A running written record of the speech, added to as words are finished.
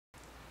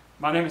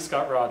My name is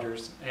Scott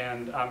Rogers,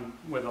 and I'm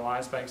with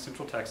Alliance Bank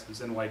Central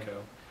Texas in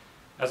Waco.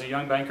 As a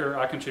young banker,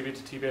 I contribute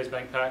to TBA's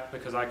BankPac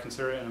because I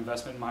consider it an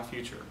investment in my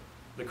future.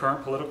 The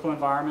current political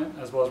environment,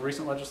 as well as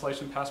recent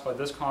legislation passed by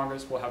this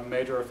Congress, will have a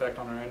major effect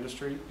on our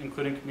industry,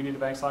 including community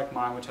banks like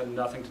mine, which had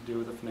nothing to do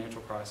with the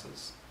financial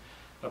crisis.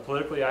 A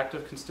politically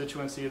active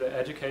constituency that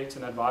educates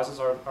and advises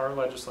our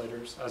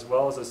legislators, as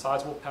well as a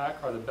sizable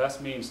PAC, are the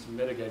best means to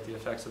mitigate the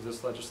effects of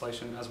this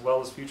legislation as well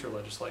as future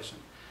legislation.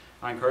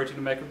 I encourage you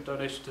to make a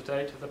donation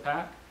today to the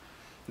PAC.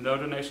 No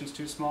donation is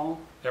too small.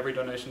 Every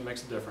donation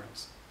makes a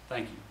difference.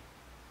 Thank you.